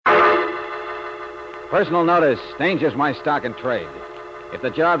Personal notice. Danger's my stock and trade. If the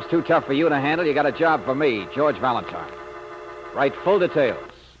job's too tough for you to handle, you got a job for me, George Valentine. Write full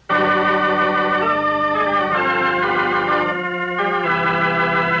details.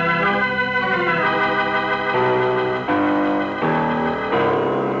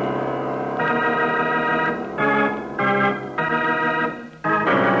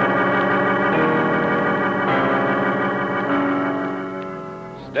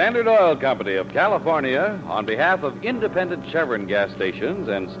 Standard Oil Company of California, on behalf of independent Chevron gas stations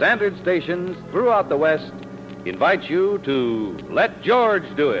and standard stations throughout the West, invites you to Let George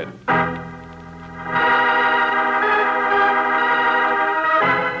Do It.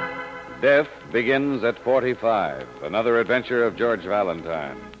 Death begins at 45. Another adventure of George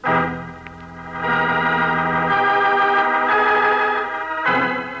Valentine.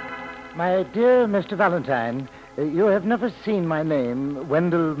 My dear Mr. Valentine, you have never seen my name,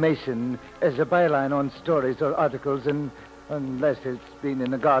 Wendell Mason, as a byline on stories or articles, unless it's been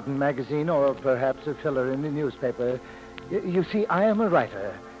in a garden magazine or perhaps a filler in the newspaper. You see, I am a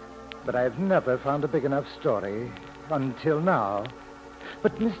writer, but I've never found a big enough story until now.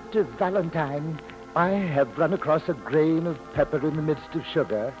 But, Mr. Valentine, I have run across a grain of pepper in the midst of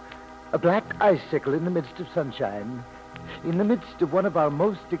sugar, a black icicle in the midst of sunshine. In the midst of one of our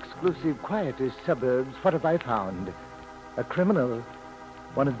most exclusive, quietest suburbs, what have I found? A criminal.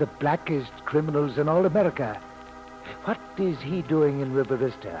 One of the blackest criminals in all America. What is he doing in River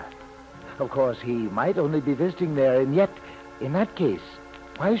Vista? Of course, he might only be visiting there, and yet, in that case,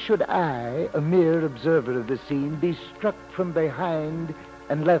 why should I, a mere observer of the scene, be struck from behind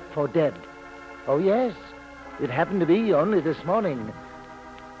and left for dead? Oh, yes, it happened to be only this morning.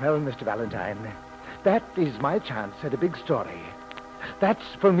 Well, Mr. Valentine, that is my chance at a big story. That's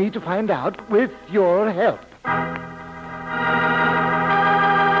for me to find out with your help.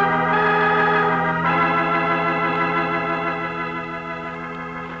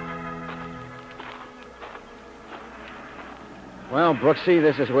 Well, Brooksy,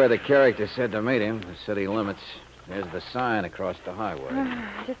 this is where the character said to meet him, the city limits. There's the sign across the highway.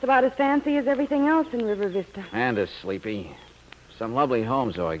 Just about as fancy as everything else in River Vista. And as sleepy. Some lovely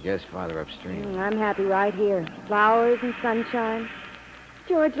homes, though, I guess, farther upstream. I'm happy right here. Flowers and sunshine.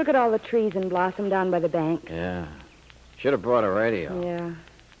 George, look at all the trees in blossom down by the bank. Yeah. Should have brought a radio. Yeah.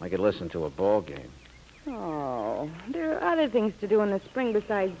 I could listen to a ball game. Oh, there are other things to do in the spring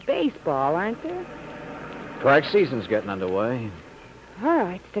besides baseball, aren't there? Track season's getting underway. All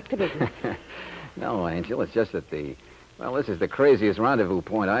right, stick to business. No, Angel, it's just that this is the craziest rendezvous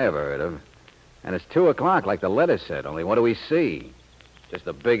point I ever heard of. And it's 2 o'clock, like the letter said, only what do we see? Just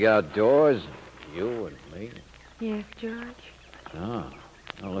the big outdoors, you and me. Yes, George? Oh,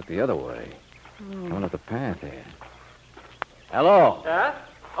 look the other way. Coming up the path here. Hello.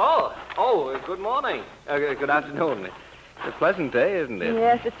 Good morning. Good afternoon. It's a pleasant day, isn't it?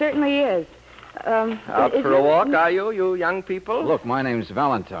 Yes, it certainly is. Out for a walk, are you young people? Look, my name's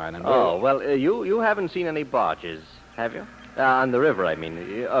Valentine, and you haven't seen any barges, have you? On the river, I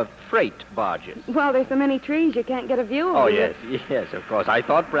mean. Freight barges. Well, there's so many trees you can't get a view of Oh, them. yes, of course. I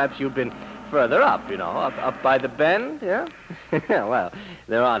thought perhaps you'd been further up, up by the bend, yeah? Well,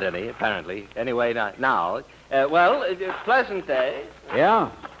 there aren't any, apparently. Anyway, now, pleasant day. Yeah.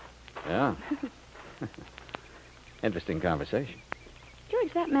 Interesting conversation.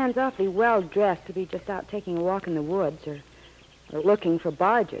 George, that man's awfully well dressed to be just out taking a walk in the woods or looking for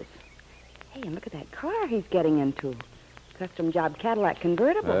barges. Hey, and look at that car he's getting into. Custom job Cadillac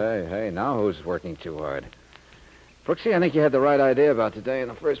convertible. Hey, now who's working too hard? Brooksy, I think you had the right idea about today in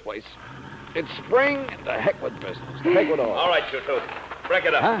the first place. It's spring, and the heck with business. The heck with all. All right, you two. Break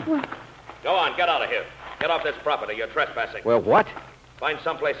it up. Huh? Go on, get out of here. Get off this property. You're trespassing. Well, what? Find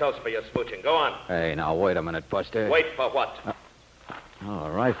someplace else for your smooching. Go on. Hey, now, wait a minute, Buster. Wait for what? Oh,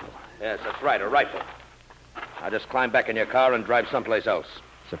 a rifle. Yes, that's right, a rifle. Now just climb back in your car and drive someplace else.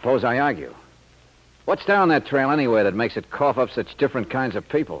 Suppose I argue. What's down that trail anyway that makes it cough up such different kinds of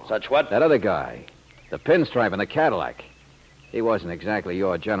people? Such what? That other guy. The pinstripe in the Cadillac. He wasn't exactly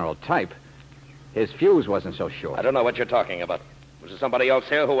your general type. His fuse wasn't so short. I don't know what you're talking about. Was there somebody else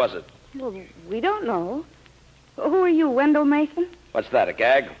here? Who was it? Well, we don't know. Who are you, Wendell Mason? What's that, a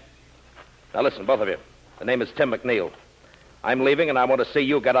gag? Now listen, both of you. The name is Tim McNeil. I'm leaving, and I want to see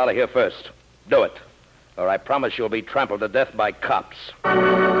you get out of here first. Do it, or I promise you'll be trampled to death by cops.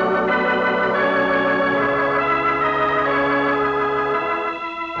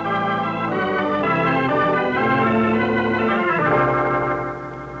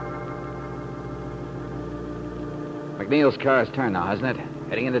 McNeil's car's turned now, hasn't it?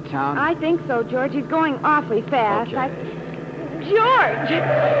 Heading into town? I think so, George. He's going awfully fast. Okay. George!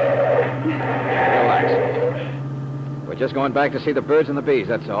 Relax, Just going back to see the birds and the bees,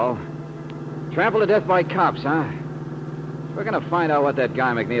 that's all. Trampled to death by cops, huh? We're going to find out what that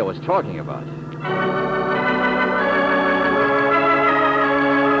guy McNeil was talking about.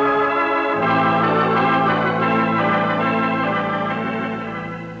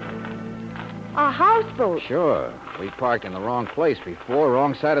 A houseboat. Sure. We parked in the wrong place before,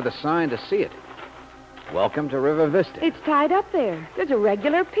 wrong side of the sign to see it. Welcome to River Vista. It's tied up there. There's a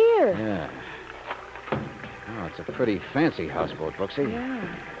regular pier. Yeah. Oh, it's a pretty fancy houseboat, Brooksy.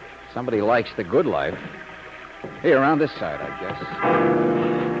 Yeah. Somebody likes the good life. Here, around this side, I guess.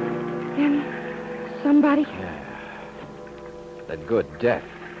 And somebody... Yeah. The good death.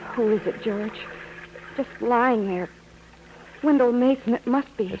 Who is it, George? Just lying there. Wendell Mason, it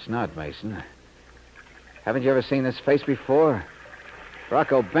must be. It's not Mason. Haven't you ever seen this face before?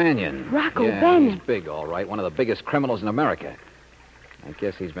 Rocco Banyan. Rocco yeah, Banyan. He's big, all right. One of the biggest criminals in America. I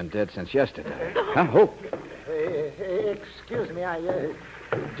guess he's been dead since yesterday. Huh? Oh. Excuse me,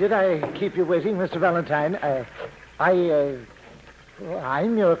 did I keep you waiting, Mr. Valentine?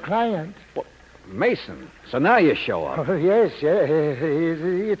 I'm your client. What? Mason. So now you show up. Oh, yes.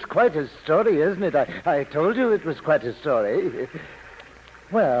 It's quite a story, isn't it? I told you it was quite a story.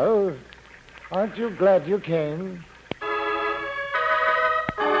 Well, aren't you glad you came?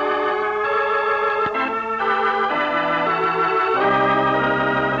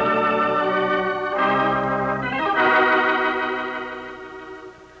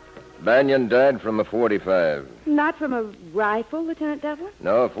 Banyan died from a .45. Not from a rifle, Lieutenant Devlin?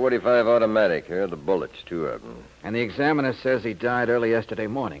 No, .45 automatic. Here are the bullets, 2 of them. And the examiner says he died early yesterday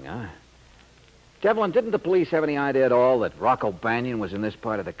morning, huh? Devlin, didn't the police have any idea at all that Rocco Banyan was in this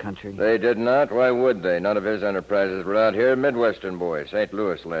part of the country? They did not. Why would they? None of his enterprises were out here. Midwestern boy. St.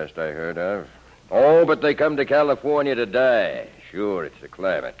 Louis, last I heard of. Oh, but they come to California to die. Sure, it's the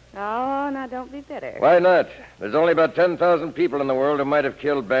climate. Oh, now don't be bitter. Why not? There's only about 10,000 people in the world who might have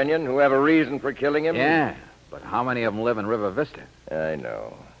killed Banyan, who have a reason for killing him. Yeah, but how many of them live in River Vista? I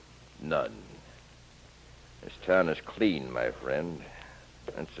know. None. This town is clean, my friend.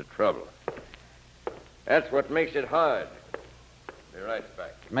 That's the trouble. That's what makes it hard. Be right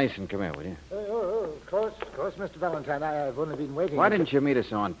back. Mason, come here, will you? Of course, Mr. Valentine. I've only been waiting. Why didn't you meet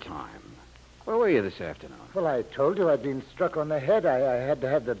us on time? Where were you this afternoon? Well, I told you I'd been struck on the head. I had to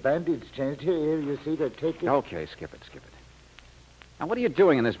have the bandage changed. Here, you see, to take it. Okay, skip it. Now, what are you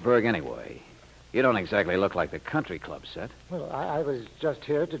doing in this burg anyway? You don't exactly look like the country club set. Well, I was just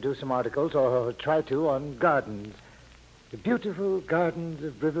here to do some articles, or try to, on gardens. The beautiful gardens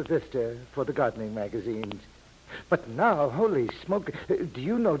of River Vista for the gardening magazines. But now, holy smoke, do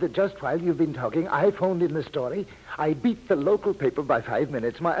you know that just while you've been talking, I phoned in the story? I beat the local paper by 5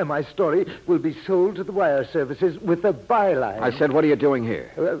 minutes. My story will be sold to the wire services with a byline. I said, what are you doing here?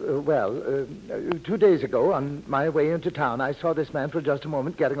 2 days ago, on my way into town, I saw this man for just a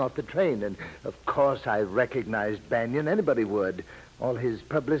moment getting off the train. And, of course, I recognized Banyan. Anybody would. All his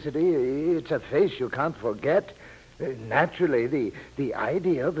publicity, it's a face you can't forget. Naturally, the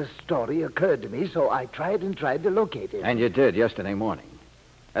idea of the story occurred to me, so I tried to locate him. And you did yesterday morning.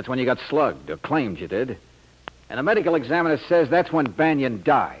 That's when you got slugged, or claimed you did. And the medical examiner says that's when Banyan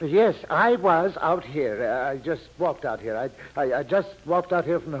died. Yes, I was out here. I just walked out here. I just walked out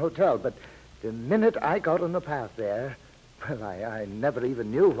here from the hotel, but the minute I got on the path there, well, I never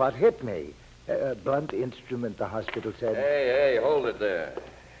even knew what hit me. A blunt instrument, the hospital said. Hey, hold it there.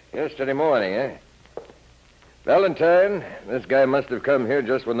 Yesterday morning, eh? Valentine, this guy must have come here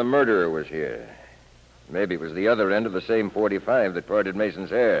just when the murderer was here. Maybe it was the other end of the same .45 that parted Mason's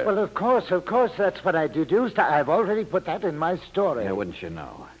hair. Well, of course, that's what I deduced. I've already put that in my story. Yeah, wouldn't you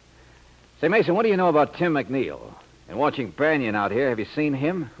know? Say, Mason, what do you know about Tim McNeil? And watching Banyan out here, have you seen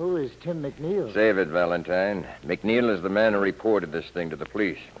him? Who is Tim McNeil? Save it, Valentine. McNeil is the man who reported this thing to the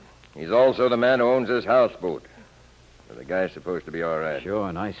police. He's also the man who owns this houseboat. So the guy's supposed to be all right.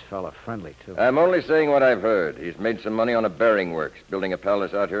 Sure, nice fella, friendly, too. I'm only saying what I've heard. He's made some money on a bearing works, building a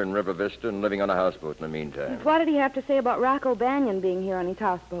palace out here in River Vista and living on a houseboat in the meantime. What did he have to say about Rocco Banyan being here on his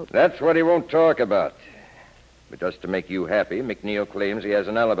houseboat? That's what he won't talk about. But just to make you happy, McNeil claims he has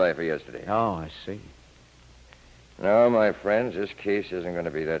an alibi for yesterday. Oh, I see. No, my friends, this case isn't going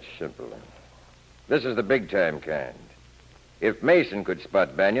to be that simple. This is the big-time kind. If Mason could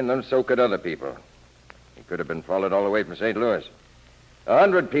spot Banyan, then so could other people. He could have been followed all the way from St. Louis.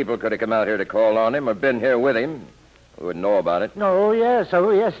 100 people could have come out here to call on him or been here with him. We wouldn't know about it. Oh, yes,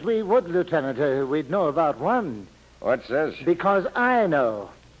 we would, Lieutenant. We'd know about one. What says? Because I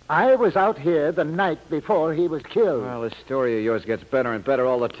know. I was out here the night before he was killed. Well, this story of yours gets better and better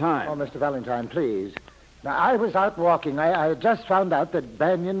all the time. Oh, Mr. Valentine, please. Now, I was out walking. I had just found out that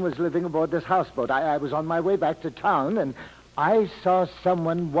Banyan was living aboard this houseboat. I was on my way back to town, and I saw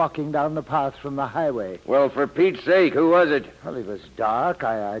someone walking down the path from the highway. Well, for Pete's sake, who was it? Well, he was dark.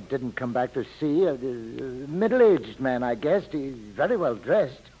 I didn't come back to see. A middle-aged man, I guessed. He's very well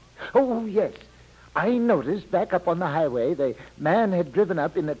dressed. Oh, yes. I noticed back up on the highway the man had driven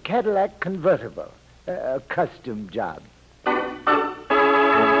up in a Cadillac convertible. A custom job.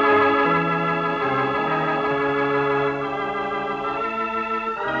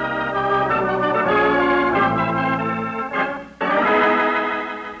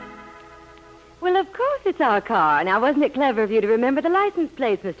 It's our car. Now, wasn't it clever of you to remember the license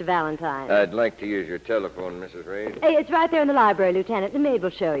plates, Mr. Valentine? I'd like to use your telephone, Mrs. Reed. Hey, it's right there in the library, Lieutenant. The maid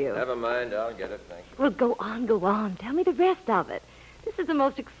will show you. Never mind. I'll get it. Thank you. Well, go on. Tell me the rest of it. This is the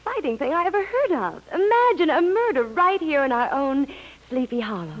most exciting thing I ever heard of. Imagine a murder right here in our own Sleepy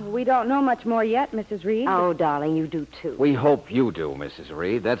Hollow. We don't know much more yet, Mrs. Reed. Oh, darling, you do, too. We hope you do, Mrs.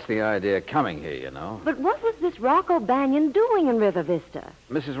 Reed. That's the idea of coming here, you know. But what was this Rocco Banyan doing in River Vista?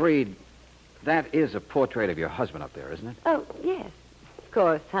 Mrs. Reed, that is a portrait of your husband up there, isn't it? Oh, yes. Of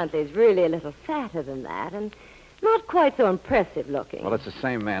course, Huntley's really a little fatter than that, and not quite so impressive looking. Well, it's the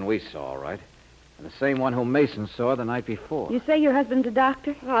same man we saw, right? And the same one whom Mason saw the night before. You say your husband's a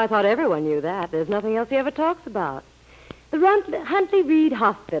doctor? Oh, I thought everyone knew that. There's nothing else he ever talks about. The Huntley Reed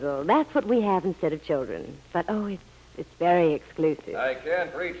Hospital, that's what we have instead of children. But, it's very exclusive. I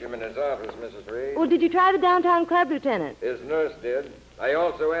can't reach him in his office, Mrs. Reed. Well, did you try the downtown club, Lieutenant? His nurse did. I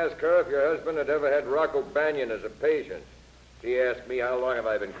also asked her if your husband had ever had Rocco Banyan as a patient. She asked me how long have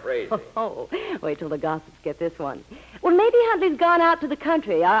I been crazy. Oh, wait till the gossips get this one. Well, maybe Huntley's gone out to the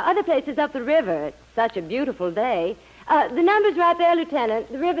country. Our other place is up the river. It's such a beautiful day. The number's right there,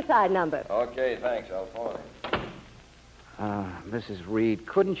 Lieutenant. The Riverside number. Okay, thanks. I'll phone him. Mrs. Reed,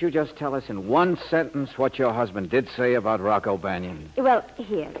 couldn't you just tell us in one sentence what your husband did say about Rocco Banyan? Well,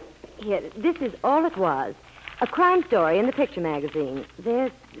 here. This is all it was. A crime story in the picture magazine.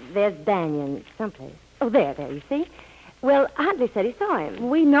 There's Banyan someplace. Oh, there, you see? Well, Huntley said he saw him.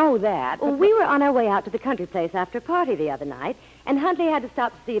 We know that. Well, we were on our way out to the country place after a party the other night, and Huntley had to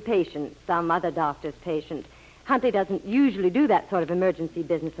stop to see a patient, some other doctor's patient. Huntley doesn't usually do that sort of emergency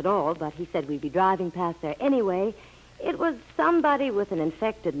business at all, but he said we'd be driving past there anyway. It was somebody with an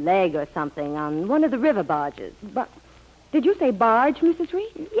infected leg or something on one of the river barges. But did you say barge, Mrs.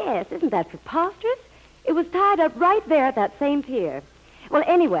 Reed? Yes, isn't that preposterous? It was tied up right there at that same pier. Well,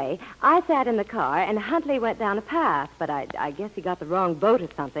 anyway, I sat in the car, and Huntley went down a path, but I guess he got the wrong boat or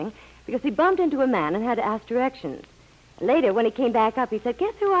something, because he bumped into a man and had to ask directions. Later, when he came back up, he said,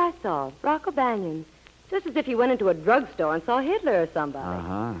 guess who I saw? Rocco Banyan. Just as if he went into a drugstore and saw Hitler or somebody.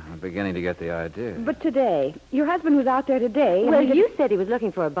 Uh-huh. I'm beginning to get the idea. But today, your husband was out there today. Well, you said he was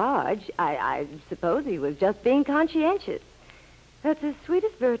looking for a barge. I suppose he was just being conscientious. That's his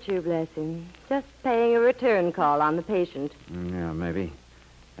sweetest virtue, bless him. Just paying a return call on the patient. Yeah, maybe.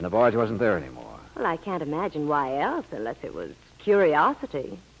 And the barge wasn't there anymore. Well, I can't imagine why else, unless it was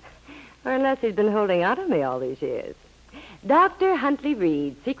curiosity. Or unless he's been holding out on me all these years. Dr. Huntley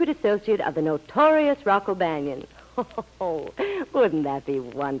Reed, secret associate of the notorious Rocco Banyan. Oh, wouldn't that be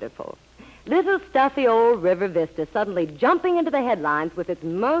wonderful? Little stuffy old River Vista suddenly jumping into the headlines with its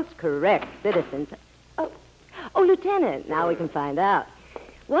most correct citizens. Oh, Lieutenant, now we can find out.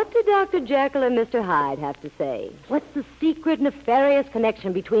 What do Dr. Jekyll and Mr. Hyde have to say? What's the secret, nefarious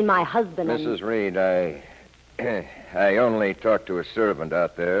connection between my husband and... Mrs. Reed, I only talked to a servant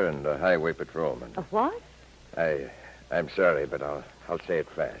out there and a highway patrolman. A what? I'm sorry, but I'll say it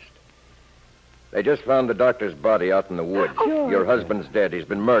fast. They just found the doctor's body out in the woods. Oh. Your husband's dead. He's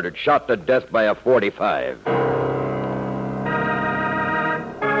been murdered, shot to death by a .45.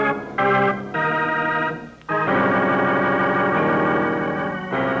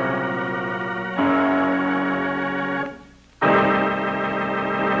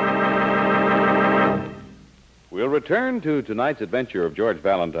 We'll return to tonight's adventure of George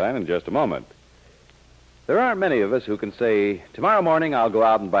Valentine in just a moment. There aren't many of us who can say, tomorrow morning I'll go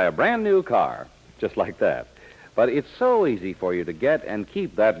out and buy a brand new car, just like that. But it's so easy for you to get and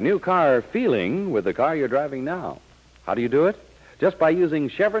keep that new car feeling with the car you're driving now. How do you do it? Just by using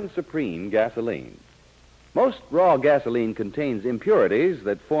Chevron Supreme gasoline. Most raw gasoline contains impurities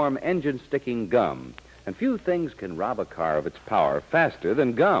that form engine-sticking gum, and few things can rob a car of its power faster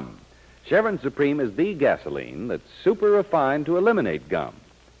than gum. Chevron Supreme is the gasoline that's super refined to eliminate gum.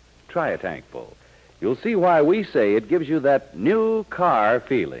 Try a tankful. You'll see why we say it gives you that new car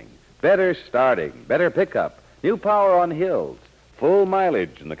feeling. Better starting, better pickup, new power on hills, full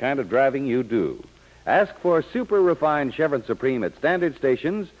mileage in the kind of driving you do. Ask for super refined Chevron Supreme at standard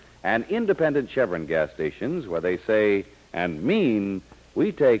stations and independent Chevron gas stations where they say and mean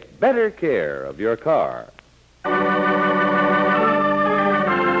we take better care of your car.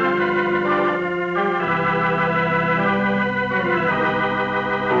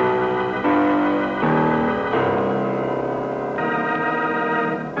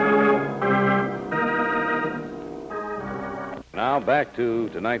 Now back to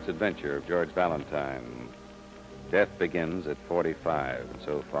tonight's adventure of George Valentine. Death begins at 45, and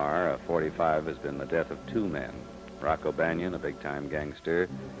so far, 45 has been the death of two men. Rocco Bannion, a big-time gangster,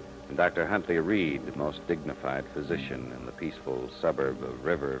 and Dr. Huntley Reed, the most dignified physician in the peaceful suburb of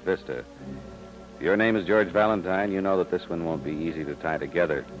River Vista. If your name is George Valentine, you know that this one won't be easy to tie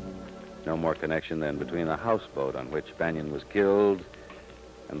together. No more connection than between the houseboat on which Bannion was killed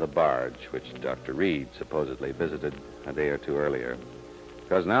and the barge which Dr. Reed supposedly visited a day or two earlier.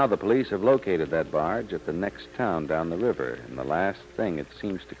 Because now the police have located that barge at the next town down the river, and the last thing it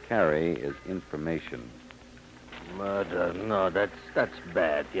seems to carry is information. Murder? No, that's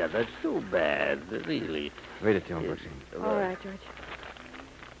bad. Yeah, that's too bad, really. Read it to him, Brooksy. All right, George.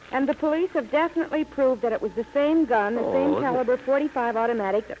 And the police have definitely proved that it was the same gun, the same caliber .45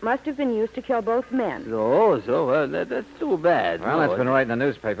 automatic that must have been used to kill both men. That's too bad. Well, it's been right in the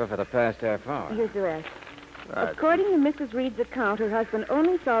newspaper for the past half hour. Here's the rest. According to Mrs. Reed's account, her husband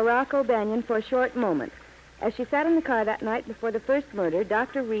only saw Rocco Bannion for a short moment. As she sat in the car that night before the first murder,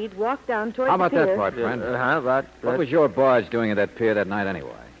 Dr. Reed walked down toward How the about pier. that part, friend? What was your barge doing at that pier that night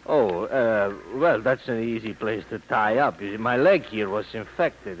anyway? Well, that's an easy place to tie up. You see, my leg here was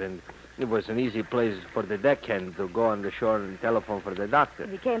infected, and it was an easy place for the deckhand to go on the shore and telephone for the doctor.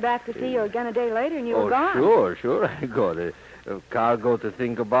 He came back to see you again a day later, and you were gone. Sure. I got a cargo to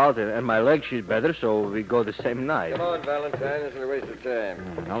think about, and my leg, she's better, so we go the same night. Come on, Valentine. This is a waste of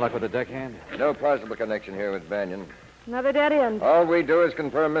time. No luck with the deckhand? No possible connection here with Bannion. Another dead end. All we do is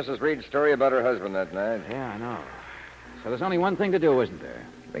confirm Mrs. Reed's story about her husband that night. Yeah, I know. So there's only one thing to do, isn't there?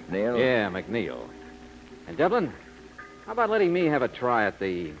 McNeil? Yeah, McNeil. And Devlin, how about letting me have a try at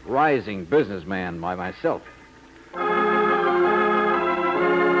the rising businessman by myself?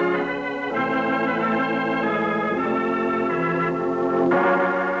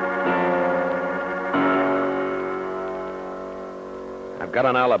 I've got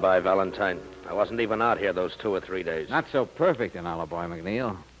an alibi, Valentine. I wasn't even out here those 2 or 3 days. Not so perfect an alibi,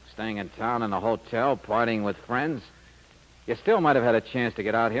 McNeil. Staying in town in a hotel, partying with friends. You still might have had a chance to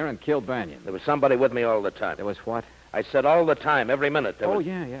get out here and kill Bannion. There was somebody with me all the time. There was what? I said all the time, every minute.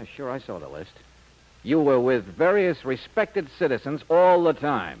 Yeah, sure, I saw the list. You were with various respected citizens all the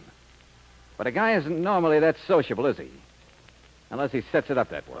time. But a guy isn't normally that sociable, is he? Unless he sets it up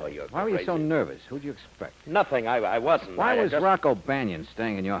that way. Oh, you're Why were you so crazy. nervous? Who'd you expect? Nothing. I wasn't. Why I was just... Rocco Bannion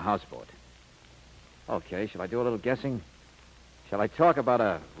staying in your houseboat? Okay, shall I do a little guessing? Shall I talk about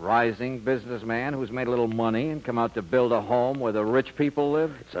a rising businessman who's made a little money and come out to build a home where the rich people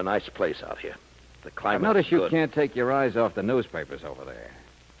live? It's a nice place out here. The I've climate noticed is you good. can't take your eyes off the newspapers over there.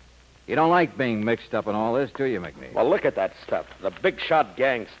 You don't like being mixed up in all this, do you, McNeil? Well, look at that stuff. The big shot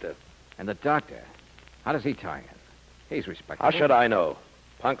gangster. And the doctor, how does he tie in? He's respectable. How should I know?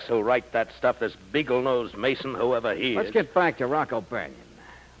 Punks who write that stuff, this beagle-nosed Mason, whoever he Let's is. get back to Rocco Bannion.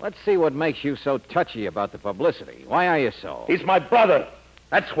 Let's see what makes you so touchy about the publicity. Why are you so? He's my brother.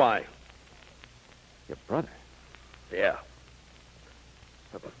 That's why. Your brother? Yeah.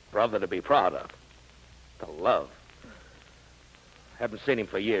 A brother to be proud of. To love. Haven't seen him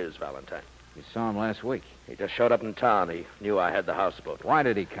for years, Valentine. You saw him last week. He just showed up in town. He knew I had the houseboat. Why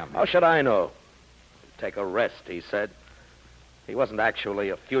did he come here? How should I know? Take a rest, he said. He wasn't actually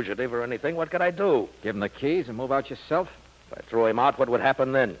a fugitive or anything. What could I do? Give him the keys and move out yourself? If I threw him out, what would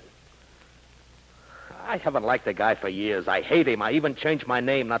happen then? I haven't liked the guy for years. I hate him. I even changed my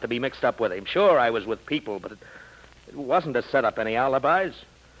name not to be mixed up with him. Sure, I was with people, but it wasn't to set up any alibis.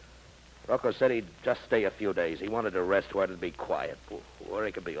 Rocco said he'd just stay a few days. He wanted to rest where it'd be quiet, where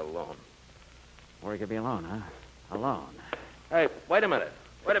he could be alone. Where he could be alone, huh? Alone. Hey, wait a minute.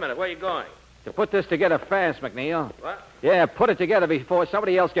 Where are you going? To put this together fast, McNeil. What? Yeah, put it together before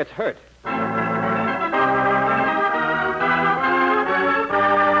somebody else gets hurt.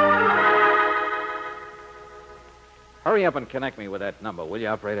 Hurry up and connect me with that number, will you,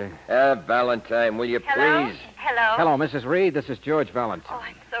 operator? Valentine, will you please? Hello? Hello, Mrs. Reed. This is George Valentine. Oh,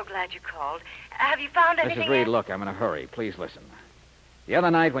 I'm so glad you called. Have you found anything Mrs. Reed, yet? look, I'm in a hurry. Please listen. The other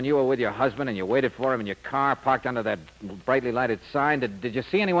night when you were with your husband and you waited for him in your car parked under that brightly lighted sign, did you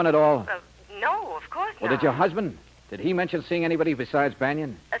see anyone at all? No, of course not. Well, did your husband? Did he mention seeing anybody besides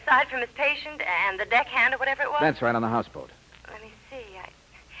Bannion? Aside from his patient and the deckhand or whatever it was? That's right, on the houseboat. Let me see.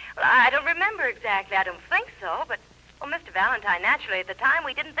 I don't remember exactly. I don't think so, but Well, Mr. Valentine, naturally, at the time,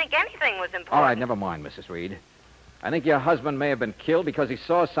 we didn't think anything was important. All right, never mind, Mrs. Reed. I think your husband may have been killed because he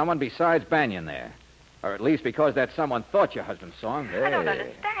saw someone besides Banyan there. Or at least because that someone thought your husband saw him. I don't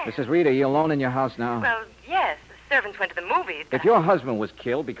understand. Mrs. Reed, are you alone in your house now? Well, yes. The servants went to the movies. If your husband was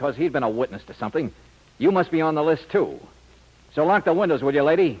killed because he'd been a witness to something, you must be on the list, too. So lock the windows, will you,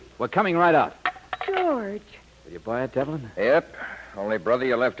 lady? We're coming right out. George. Will you buy it, Devlin? Yep. Only, brother,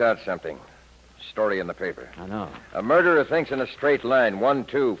 you left out something. Story in the paper. I know. A murderer thinks in a straight line. 1,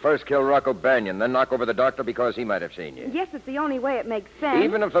 2. First kill Rocco Banyan, then knock over the doctor because he might have seen you. Yes, it's the only way it makes sense.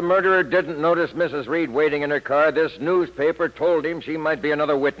 Even if the murderer didn't notice Mrs. Reed waiting in her car, this newspaper told him she might be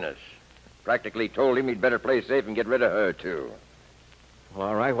another witness. Practically told him he'd better play safe and get rid of her, too. Well,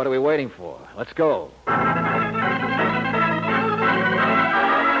 all right, what are we waiting for? Let's go.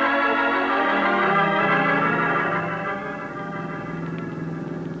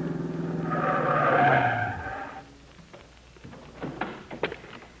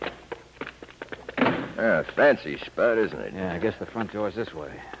 Fancy spot, isn't it? Yeah, I guess the front door's this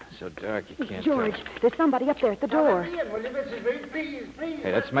way. So dark you can't George, tell. there's somebody up there at the door. Will you, Mrs. Reed? Please, please.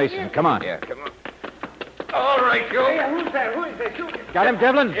 Hey, that's Mason. Come on. Yeah, come on. All right, Joe. Hey, who's there? Who is there? Shoot. Got him,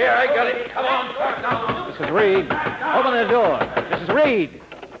 Devlin? Here, I got it. Come on, talk now. Mrs. Reed, open the door. Mrs. Reed.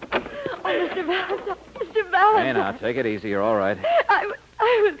 Oh, Mr. Valentine. Mr. Valentine. Hey, now, take it easy. You're all right. I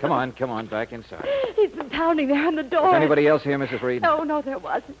was... Come on, back inside. He's been pounding there on the door. Is anybody else here, Mrs. Reed? No, there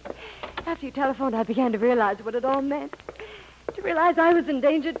wasn't. After you telephoned, I began to realize what it all meant. To realize I was in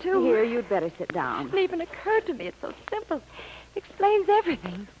danger, too. Here, you'd better sit down. It even occurred to me. It's so simple. It explains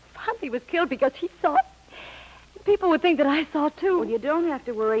everything. Huntley was killed because he saw it. People would think that I saw, too. Well, you don't have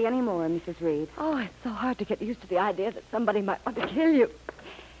to worry anymore, Mrs. Reed. Oh, it's so hard to get used to the idea that somebody might want to kill you.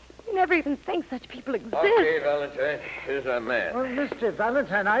 You never even think such people exist. Okay, Valentine. Here's our man. Well, Mr.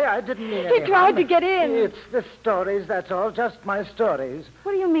 Valentine, I didn't mean He any tried harm. to get in. It's the stories, that's all. Just my stories.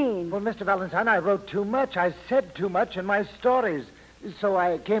 What do you mean? Well, Mr. Valentine, I wrote too much. I said too much in my stories. So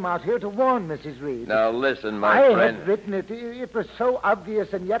I came out here to warn Mrs. Reed. Now, listen, my I friend. had written it. It was so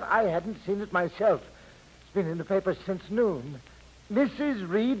obvious, and yet I hadn't seen it myself. It's been in the paper since noon. Mrs.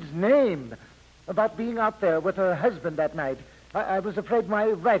 Reed's name. About being out there with her husband that night. I was afraid my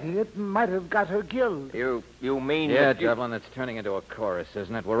writing it might have got her killed. You mean Yeah, that you... Devlin, it's turning into a chorus,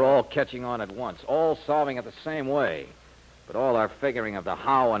 isn't it? We're all catching on at once, all solving it the same way. But all our figuring of the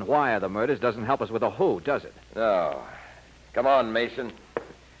how and why of the murders doesn't help us with the who, does it? No. Come on, Mason.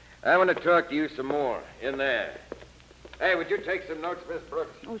 I want to talk to you some more. In there. Hey, would you take some notes, Miss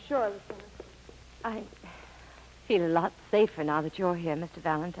Brooks? Oh, sure, Lieutenant. I feel a lot safer now that you're here, Mr.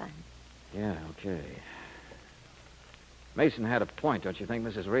 Valentine. Yeah, okay. Mason had a point, don't you think,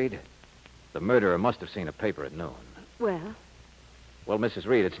 Mrs. Reed? The murderer must have seen a paper at noon. Well? Well, Mrs.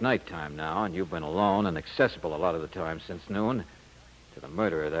 Reed, it's nighttime now, and you've been alone and accessible a lot of the time since noon. To the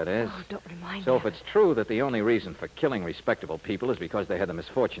murderer, that is. Oh, don't remind So me. if it's true that the only reason for killing respectable people is because they had the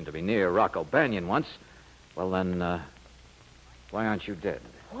misfortune to be near Rocco Banyan once, well, then, why aren't you dead?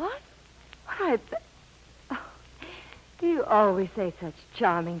 What? Why, you always say such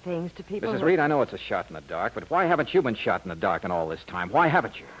charming things to people. Mrs. Reed, I know it's a shot in the dark, but why haven't you been shot in the dark in all this time? Why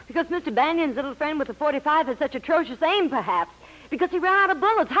haven't you? Because Mr. Banyan's little friend with the .45 had such atrocious aim, perhaps. Because he ran out of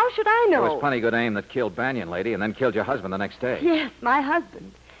bullets. How should I know? There was plenty good aim that killed Banyan, lady, and then killed your husband the next day. Yes, my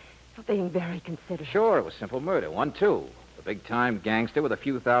husband. For being very considerate. Sure, it was simple murder. 1-2. The big-time gangster with a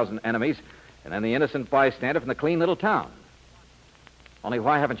few thousand enemies, and then the innocent bystander from the clean little town. Only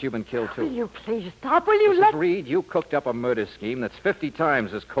why haven't you been killed, too? Will you please stop? Will you Mrs. Reed, you cooked up a murder scheme that's 50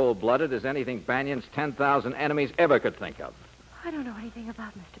 times as cold-blooded as anything Banyan's 10,000 enemies ever could think of. I don't know anything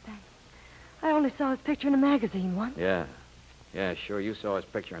about Mr. Banyan. I only saw his picture in a magazine once. Yeah. Yeah, sure, you saw his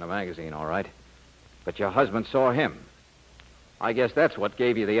picture in a magazine, all right. But your husband saw him. I guess that's what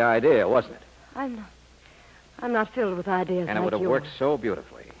gave you the idea, wasn't it? I'm not filled with ideas And it like would have you worked are. so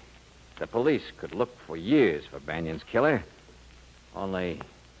beautifully. The police could look for years for Banyan's killer. Only,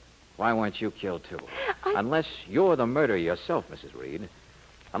 why weren't you killed, too? Unless you're the murderer yourself, Mrs. Reed.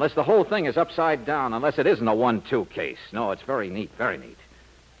 Unless the whole thing is upside down. Unless it isn't a 1-2 case. No, it's very neat, very neat.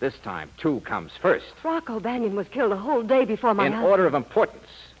 This time, 2 comes first. Rocco Banyan was killed a whole day before my In husband. order of importance.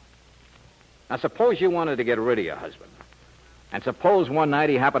 Now, suppose you wanted to get rid of your husband. And suppose one night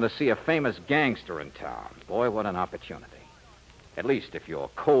he happened to see a famous gangster in town. Boy, what an opportunity. At least if you're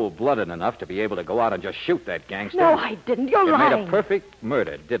cold-blooded enough to be able to go out and just shoot that gangster. No, I didn't. You're It lying. made a perfect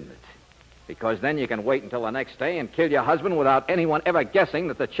murder, didn't it? Because then you can wait until the next day and kill your husband without anyone ever guessing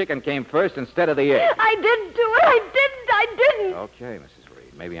that the chicken came first instead of the egg. I didn't do it. I didn't. Okay, Mrs.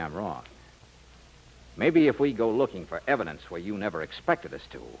 Reed. Maybe I'm wrong. Maybe if we go looking for evidence where you never expected us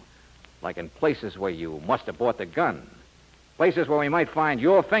to, Like in places where you must have bought the gun. Places where we might find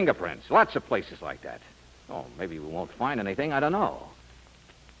your fingerprints. Lots of places like that. Oh, maybe we won't find anything. I don't know.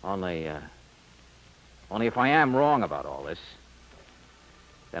 Only if I am wrong about all this,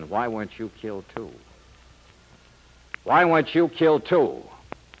 then why weren't you killed, too? Why weren't you killed, too?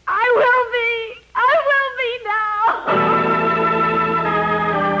 I will be. I will be now.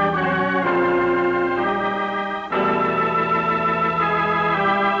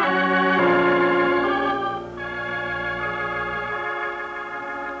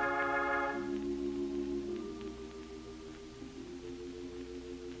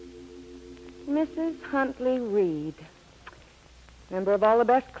 Mrs. Huntley Reed. Member of all the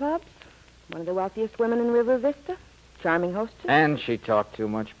best clubs. One of the wealthiest women in River Vista. Charming hostess. And she talked too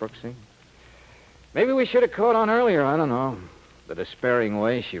much, Brooksy. Maybe we should have caught on earlier. I don't know. The despairing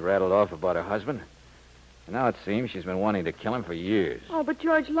way she rattled off about her husband. And now it seems she's been wanting to kill him for years. Oh, but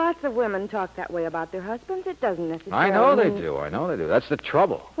George, lots of women talk that way about their husbands. It doesn't necessarily I know they mean... do. I know they do. That's the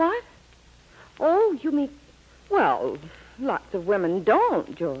trouble. What? Oh, you mean... Well, lots of women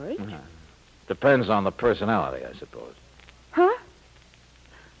don't, George. Depends on the personality, I suppose. Huh?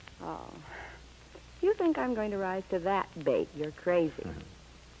 Oh. You think I'm going to rise to that bait? You're crazy.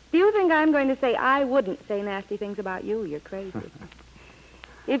 Do you think I'm going to say I wouldn't say nasty things about you? You're crazy.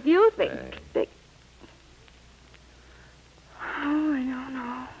 If you think... Oh, I don't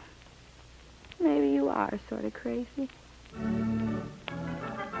know. Maybe you are sort of crazy.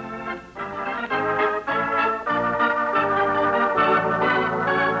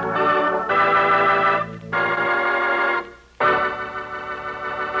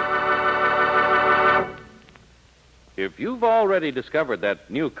 If you've already discovered that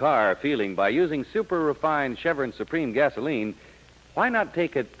new car feeling by using super refined Chevron Supreme gasoline, why not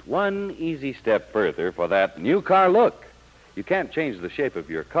take it one easy step further for that new car look? You can't change the shape of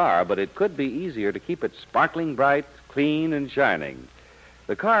your car, but it could be easier to keep it sparkling bright, clean, and shining.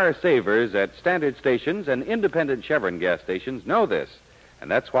 The car savers at standard stations and independent Chevron gas stations know this, and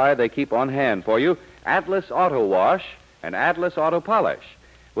that's why they keep on hand for you Atlas Auto Wash and Atlas Auto Polish.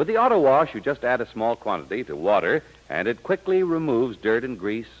 With the Auto Wash, you just add a small quantity to water, and it quickly removes dirt and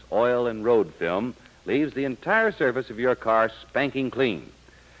grease, oil and road film, leaves the entire surface of your car spanking clean.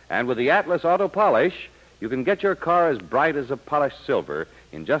 And with the Atlas Auto Polish, you can get your car as bright as a polished silver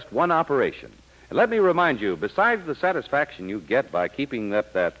in just one operation. And let me remind you, besides the satisfaction you get by keeping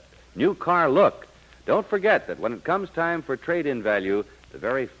up that new car look, don't forget that when it comes time for trade-in value, the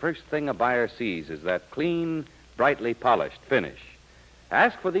very first thing a buyer sees is that clean, brightly polished finish.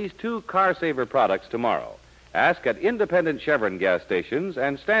 Ask for these two car saver products tomorrow. Ask at independent Chevron gas stations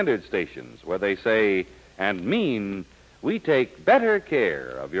and standard stations where they say and mean, we take better care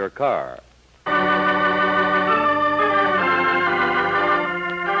of your car.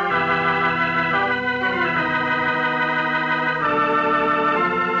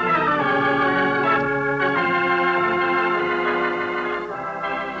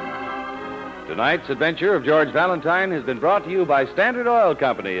 Tonight's adventure of George Valentine has been brought to you by Standard Oil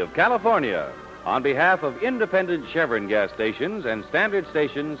Company of California on behalf of independent Chevron gas stations and standard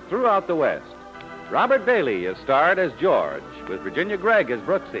stations throughout the West. Robert Bailey is starred as George, with Virginia Gregg as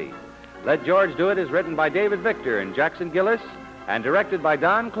Brooksy. Let George Do It is written by David Victor and Jackson Gillis and directed by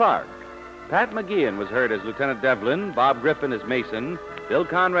Don Clark. Pat McGeehan was heard as Lieutenant Devlin, Bob Griffin as Mason, Bill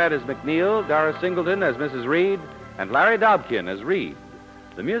Conrad as McNeil, Doris Singleton as Mrs. Reed, and Larry Dobkin as Reed.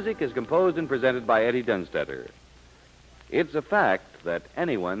 The music is composed and presented by Eddie Dunstetter. It's a fact that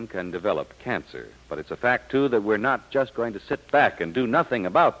anyone can develop cancer, but it's a fact, too, that we're not just going to sit back and do nothing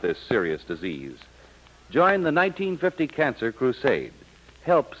about this serious disease. Join the 1950 Cancer Crusade.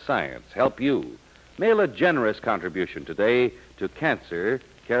 Help science, help you. Mail a generous contribution today to Cancer,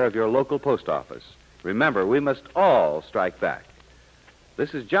 care of your local post office. Remember, we must all strike back.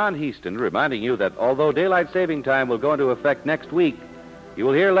 This is John Heaston reminding you that although daylight saving time will go into effect next week, you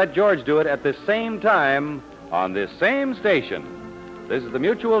will hear Let George Do It at the same time on this same station. This is the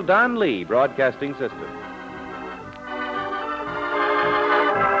Mutual Don Lee Broadcasting System.